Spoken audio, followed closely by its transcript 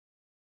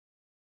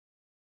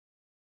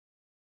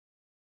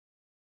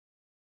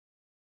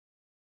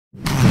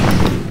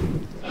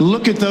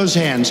Look at those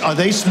hands. Are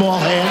they small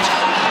hands?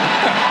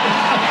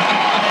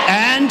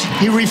 And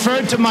he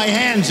referred to my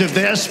hands. If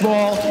they're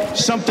small,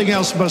 something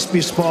else must be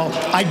small.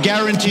 I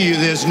guarantee you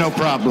there's no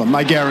problem.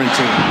 I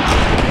guarantee.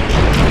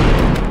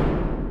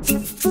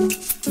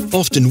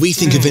 Often we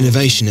think of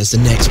innovation as the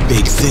next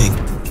big thing.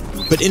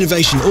 But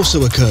innovation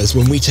also occurs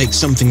when we take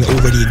something that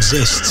already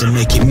exists and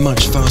make it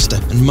much faster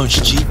and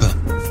much cheaper.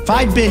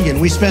 $5 billion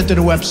we spent on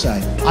a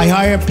website. I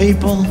hire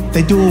people,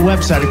 they do a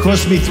website. It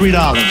costs me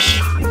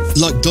 $3.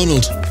 Like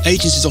Donald,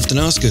 agencies often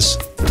ask us,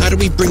 how do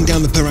we bring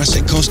down the per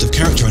asset cost of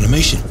character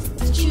animation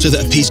so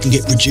that a piece can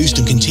get produced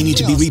and continue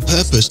to be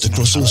repurposed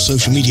across all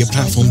social media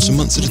platforms for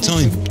months at a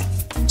time?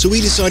 So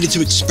we decided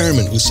to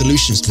experiment with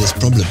solutions to this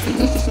problem.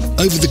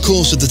 Over the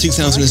course of the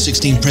 2016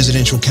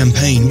 presidential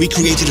campaign, we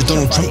created a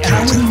Donald Trump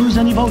character,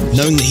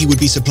 knowing that he would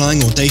be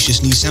supplying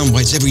audacious new sound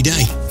bites every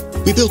day.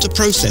 We built a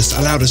process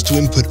that allowed us to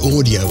input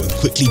audio and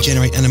quickly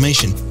generate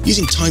animation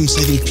using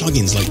time-saving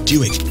plugins like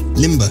Duik,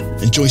 Limbo,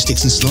 and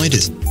joysticks and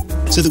sliders,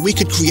 so that we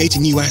could create a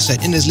new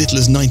asset in as little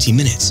as 90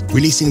 minutes,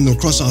 releasing them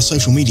across our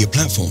social media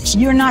platforms.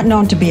 You're not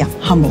known to be a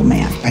humble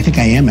man. I think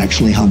I am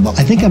actually humble.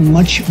 I think I'm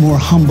much more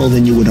humble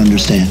than you would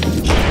understand.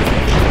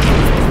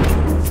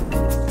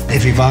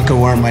 If Ivanka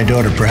weren't my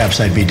daughter, perhaps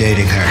I'd be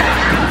dating her.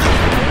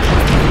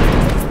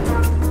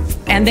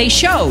 And they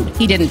showed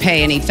he didn't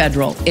pay any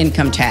federal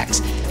income tax.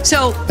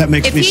 So that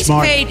makes if me he's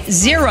smart. paid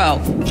zero.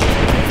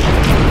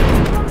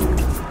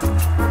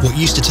 What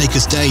used to take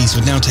us days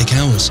would now take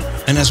hours.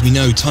 And as we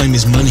know, time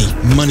is money,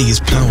 money is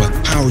power,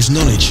 power is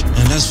knowledge,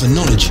 and as for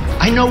knowledge...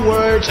 I know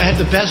words, I have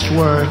the best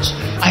words,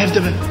 I have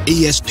the...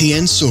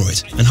 ESPN saw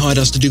it and hired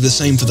us to do the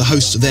same for the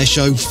hosts of their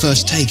show,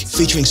 First Take,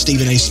 featuring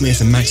Stephen A.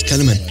 Smith and Max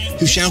Kellerman,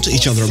 who shout at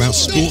each other about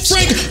sports.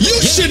 Frank,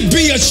 you should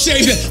be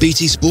ashamed!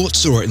 BT Sports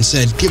saw it and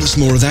said, give us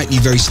more of that, you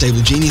very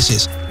stable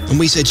geniuses. And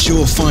we said,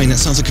 sure, fine, that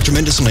sounds like a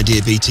tremendous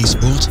idea, BT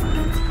Sport.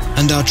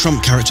 And our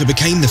Trump character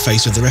became the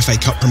face of the FA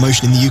Cup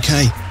promotion in the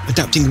UK,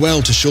 adapting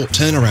well to short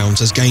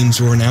turnarounds as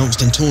games were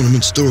announced and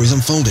tournament stories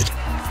unfolded.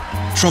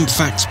 Trump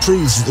facts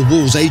prove that the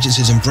walls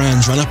agencies and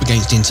brands run up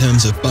against in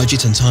terms of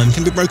budget and time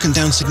can be broken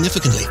down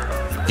significantly.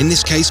 In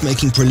this case,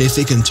 making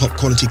prolific and top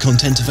quality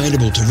content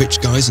available to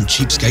rich guys and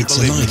cheapskates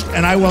alike.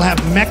 And I will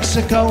have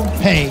Mexico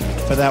pay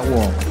for that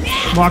wall.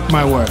 Mark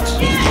my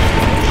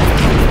words.